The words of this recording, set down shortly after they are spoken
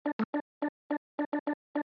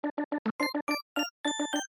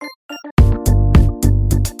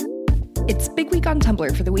It's Big Week on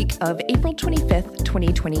Tumblr for the week of April 25th,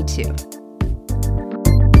 2022.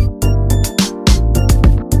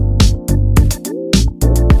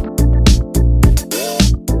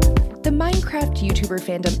 The Minecraft YouTuber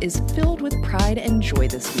fandom is filled with pride and joy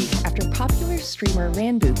this week after popular streamer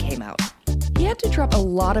Ranboo came out. He had to drop a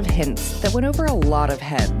lot of hints that went over a lot of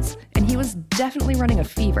heads, and he was definitely running a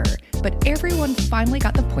fever, but everyone finally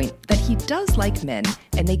got the point that he does like men,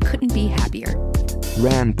 and they couldn't be happier.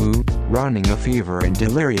 Ranboo, running a fever and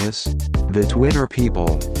delirious. The Twitter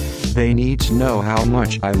people. They need to know how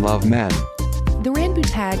much I love men. The Ranboo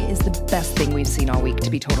tag is the best thing we've seen all week, to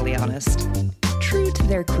be totally honest. True to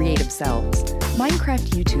their creative selves,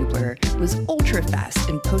 Minecraft YouTuber was ultra fast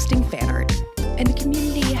in posting fan art, and the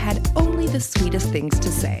community had only the sweetest things to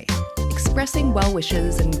say, expressing well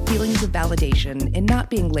wishes and feelings of validation in not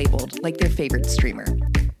being labeled like their favorite streamer.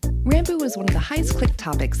 Ranboo was one of the highest clicked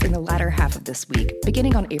topics in the latter half of this week,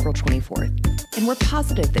 beginning on April 24th, and we're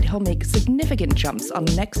positive that he'll make significant jumps on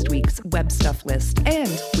next week's Web Stuff list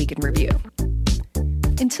and Week in Review.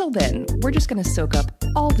 Until then, we're just going to soak up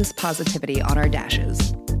all this positivity on our dashes.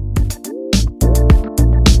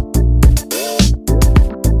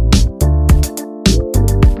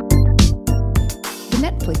 The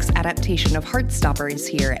Netflix adaptation of Heartstopper is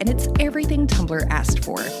here, and it's everything Tumblr asked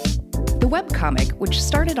for. The webcomic, which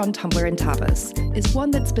started on Tumblr and Tapas, is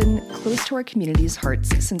one that's been close to our community's hearts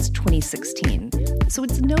since 2016, so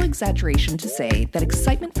it's no exaggeration to say that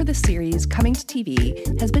excitement for the series coming to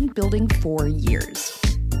TV has been building for years.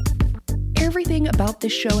 Everything about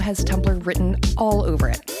this show has Tumblr written all over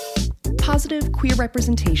it. Positive queer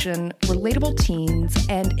representation, relatable teens,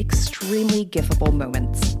 and extremely gifable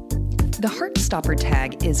moments. The Heartstopper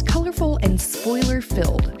tag is colorful and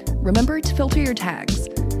spoiler-filled. Remember to filter your tags.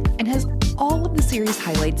 And has all of the series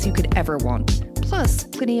highlights you could ever want, plus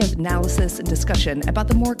plenty of analysis and discussion about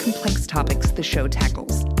the more complex topics the show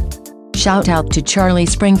tackles. Shout out to Charlie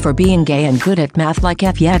Spring for being gay and good at math like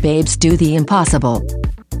F yeah babes do the impossible.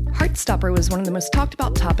 Heartstopper was one of the most talked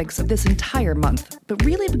about topics of this entire month, but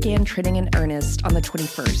really began trending in earnest on the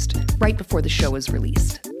 21st, right before the show was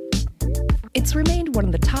released. It's remained one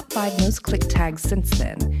of the top 5 most clicked tags since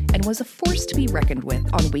then, and was a force to be reckoned with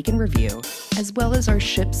on Week in Review, as well as our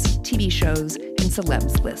ships, TV shows, and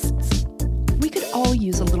celebs lists. We could all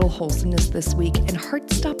use a little wholesomeness this week, and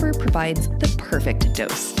Heartstopper provides the perfect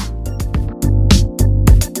dose.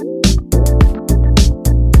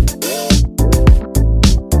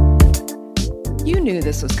 You knew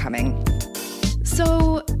this was coming.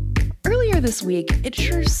 So, earlier this week, it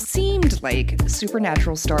sure seemed like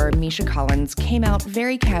Supernatural star Misha Collins came out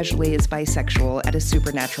very casually as bisexual at a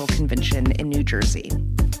Supernatural convention in New Jersey.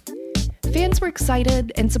 Fans were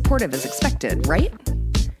excited and supportive as expected, right?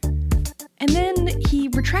 And then he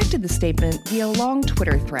retracted the statement via a long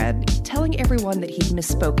Twitter thread, telling everyone that he'd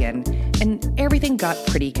misspoken, and everything got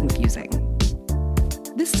pretty confusing.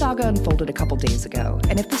 This saga unfolded a couple days ago,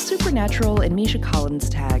 and if the Supernatural and Misha Collins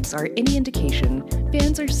tags are any indication,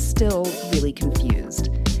 fans are still really confused.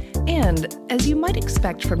 And, as you might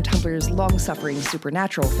expect from Tumblr's long-suffering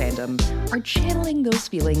Supernatural fandom, are channeling those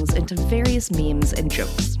feelings into various memes and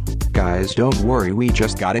jokes. Guys, don't worry, we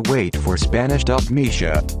just gotta wait for Spanish up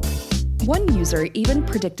Misha. One user even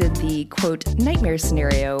predicted the, quote, nightmare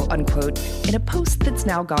scenario, unquote, in a post that's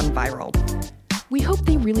now gone viral. We hope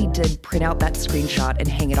they really did print out that screenshot and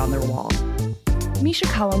hang it on their wall. Misha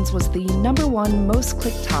Collins was the #1 most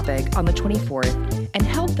clicked topic on the 24th and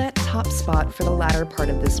held that top spot for the latter part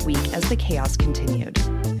of this week as the chaos continued.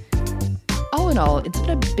 All in all, it's been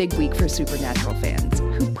a big week for Supernatural fans,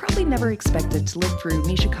 who probably never expected to live through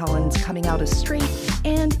Misha Collins coming out as straight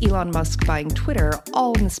and Elon Musk buying Twitter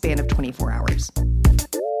all in the span of 24 hours.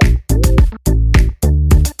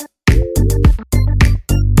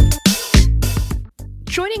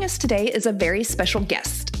 Joining us today is a very special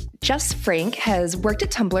guest. Jess Frank has worked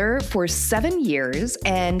at Tumblr for 7 years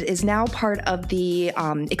and is now part of the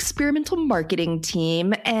experimental marketing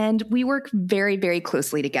team, and we work very, very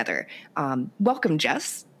closely together. Welcome,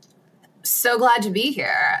 Jess. So glad to be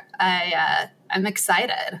here. I'm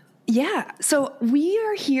excited. Yeah, so we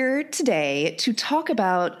are here today to talk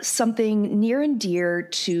about something near and dear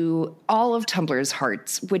to all of Tumblr's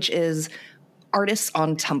hearts, which is artists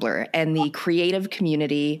on Tumblr and the creative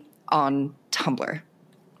community on Tumblr.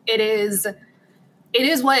 It is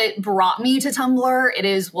what brought me to Tumblr.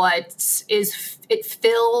 It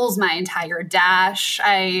fills my entire dash.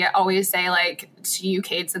 I always say, like, to you,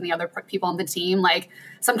 Kates, and the other people on the team, like,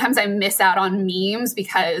 sometimes I miss out on memes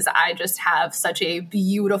because I just have such a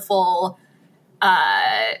beautiful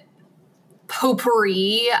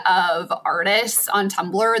potpourri of artists on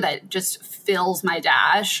Tumblr that just fills my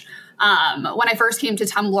dash. When I first came to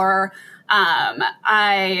Tumblr,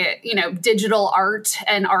 digital art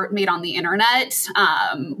and art made on the internet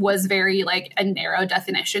was very like a narrow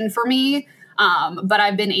definition for me. But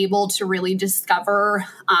I've been able to really discover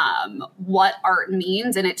what art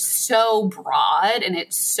means, and it's so broad and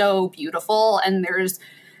it's so beautiful. And there's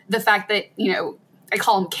the fact that, I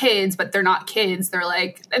call them kids, but they're not kids. They're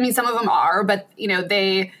like, some of them are, but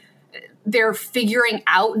they're figuring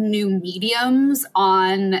out new mediums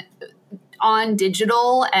on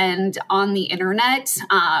digital and on the internet.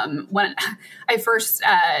 When I first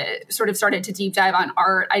sort of started to deep dive on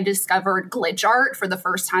art, I discovered glitch art for the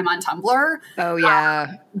first time on Tumblr. Oh,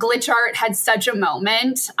 yeah. Glitch art had such a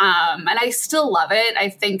moment, and I still love it. I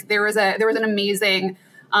think there was an amazing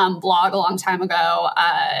blog a long time ago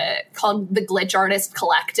called the Glitch Artist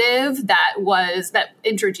Collective that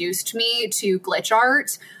introduced me to glitch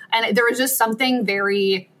art. And there was just something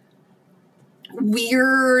very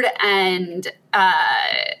weird and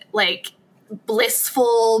like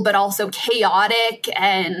blissful, but also chaotic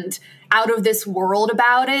and out of this world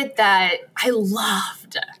about it that I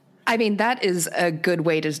loved. That is a good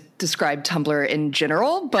way to describe Tumblr in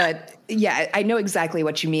general, but yeah, I know exactly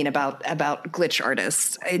what you mean about glitch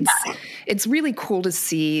artists. It's really cool to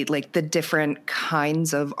see like the different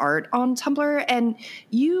kinds of art on Tumblr. And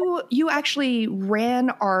you actually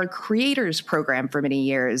ran our creators program for many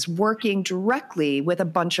years, working directly with a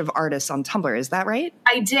bunch of artists on Tumblr. Is that right?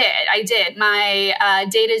 I did. My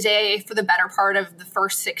day-to-day for the better part of the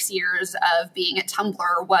first 6 years of being at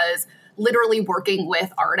Tumblr was literally working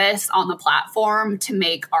with artists on the platform to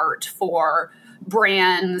make art for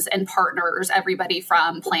brands and partners, everybody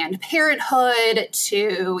from Planned Parenthood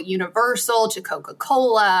to Universal to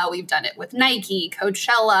Coca-Cola. We've done it with Nike,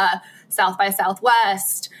 Coachella, South by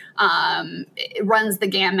Southwest. It runs the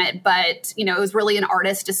gamut, but it was really an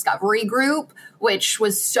artist discovery group, which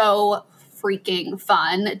was so freaking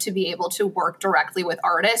fun to be able to work directly with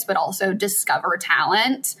artists, but also discover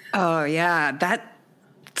talent. Oh yeah, that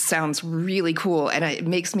sounds really cool. And it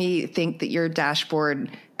makes me think that your dashboard,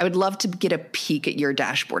 I would love to get a peek at your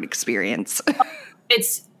dashboard experience.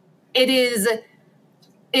 It is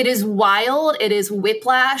wild. It is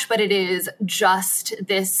whiplash, but it is just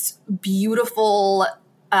this beautiful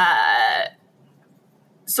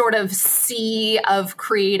sort of sea of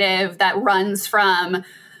creative that runs from,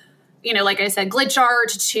 like I said, glitch art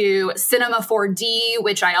to Cinema 4D,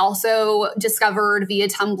 which I also discovered via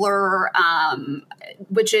Tumblr,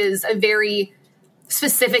 which is a very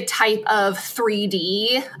specific type of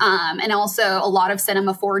 3D. And also a lot of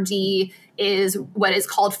Cinema 4D is what is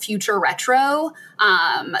called future retro.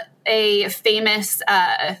 A famous,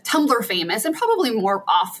 Tumblr famous, and probably more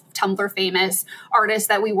off Tumblr famous artist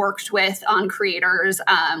that we worked with on creators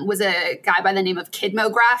was a guy by the name of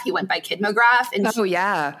Kidmograph. He went by Kidmograph. And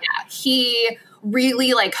he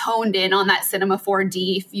really like honed in on that Cinema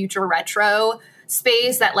 4D future retro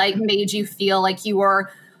space that like made you feel like you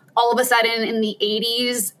were all of a sudden in the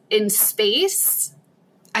 80s in space.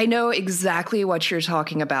 I know exactly what you're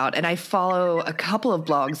talking about. And I follow a couple of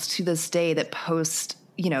blogs to this day that post,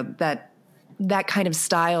 that kind of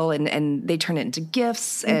style and they turn it into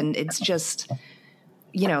GIFs. And it's just,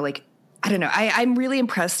 like, I don't know. I'm really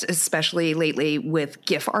impressed, especially lately with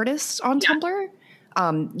GIF artists on Tumblr.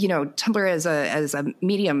 Tumblr as a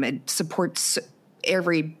medium, it supports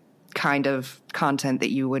every kind of content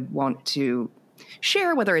that you would want to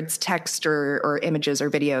share, whether it's text or images or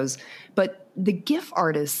videos. But the GIF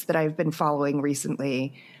artists that I've been following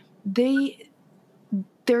recently,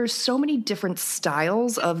 there's so many different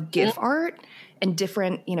styles of GIF art and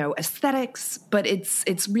different, aesthetics, but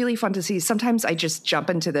it's really fun to see. Sometimes I just jump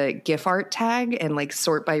into the GIF art tag and like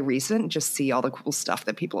sort by recent and just see all the cool stuff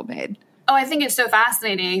that people have made. Oh, I think it's so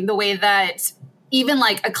fascinating the way that even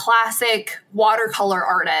like a classic watercolor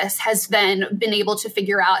artist has then been able to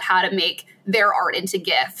figure out how to make their art into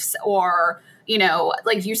GIFs, or,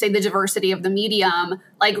 like you say, the diversity of the medium,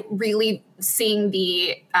 like really seeing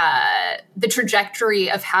the trajectory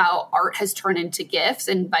of how art has turned into GIFs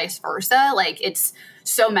and vice versa. Like it's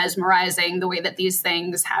so mesmerizing the way that these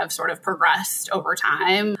things have sort of progressed over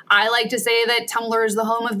time. I like to say that Tumblr is the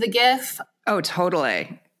home of the GIF. Oh,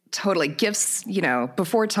 totally. Totally. GIFs,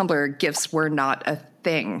 before Tumblr, GIFs were not a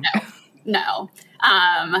thing. No.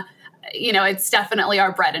 It's definitely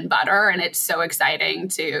our bread and butter, and it's so exciting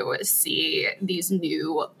to see these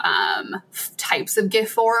new types of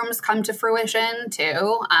GIF forms come to fruition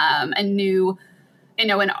too, and new,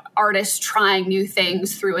 an artist trying new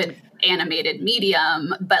things through an animated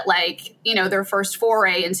medium, but like, their first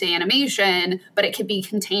foray into animation, but it could be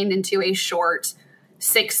contained into a short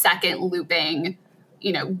 6-second looping,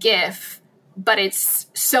 GIF but it's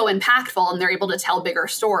so impactful and they're able to tell bigger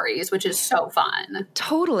stories, which is so fun.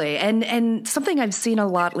 Totally. And something I've seen a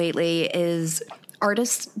lot lately is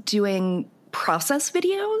artists doing process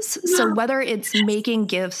videos. So whether it's making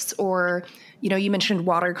GIFs or, you mentioned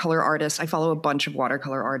watercolor artists. I follow a bunch of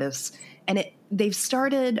watercolor artists, and they've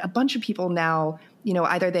started a bunch of people now,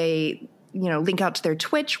 either they, link out to their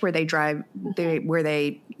Twitch where they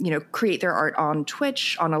create their art on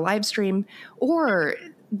Twitch on a live stream, or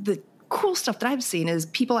the cool stuff that I've seen is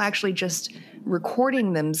people actually just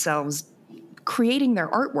recording themselves, creating their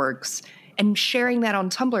artworks and sharing that on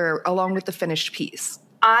Tumblr along with the finished piece.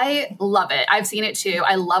 I love it. I've seen it too.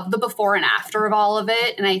 I love the before and after of all of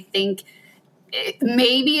it. And I think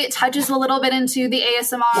maybe it touches a little bit into the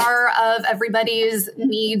ASMR of everybody's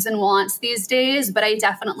needs and wants these days. But I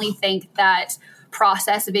definitely think that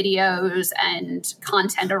process videos and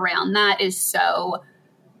content around that is so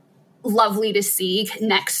lovely to see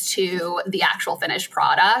next to the actual finished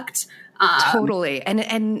product. Totally.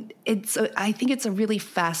 And I think it's a really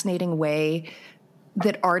fascinating way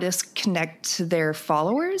that artists connect to their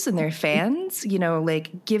followers and their fans,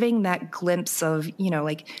 giving that glimpse of,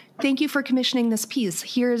 thank you for commissioning this piece.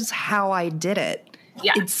 Here's how I did it.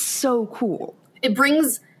 Yeah. It's so cool. It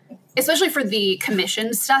brings, especially for the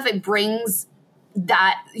commission stuff, it brings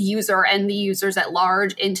that user and the users at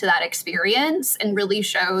large into that experience and really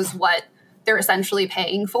shows what they're essentially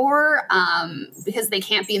paying for, because they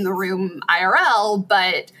can't be in the room IRL,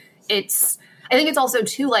 but I think it's also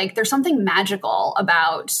too, there's something magical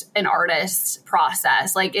about an artist's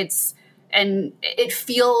process. And it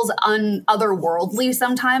feels otherworldly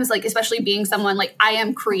sometimes, especially being someone I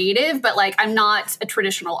am creative, but I'm not a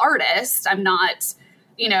traditional artist. I'm not,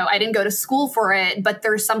 I didn't go to school for it, but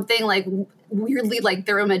there's something weirdly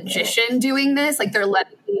they're a magician doing this. They're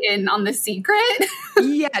letting me in on the secret.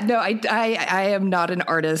 Yeah, no, I am not an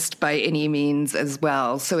artist by any means as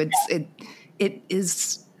well. So it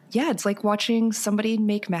is. Yeah, it's like watching somebody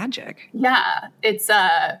make magic. Yeah, it's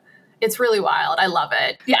really wild. I love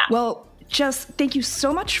it. Yeah. Well, Jess, thank you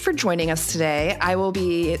so much for joining us today. I will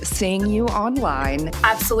be seeing you online.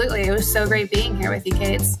 Absolutely. It was so great being here with you,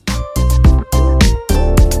 Kate.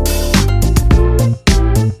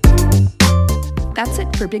 That's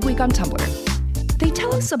it for Big Week on Tumblr. They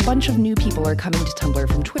tell us a bunch of new people are coming to Tumblr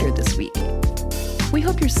from Twitter this week. We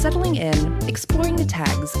hope you're settling in, exploring the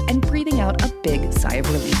tags, and breathing out a big sigh of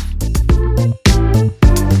relief.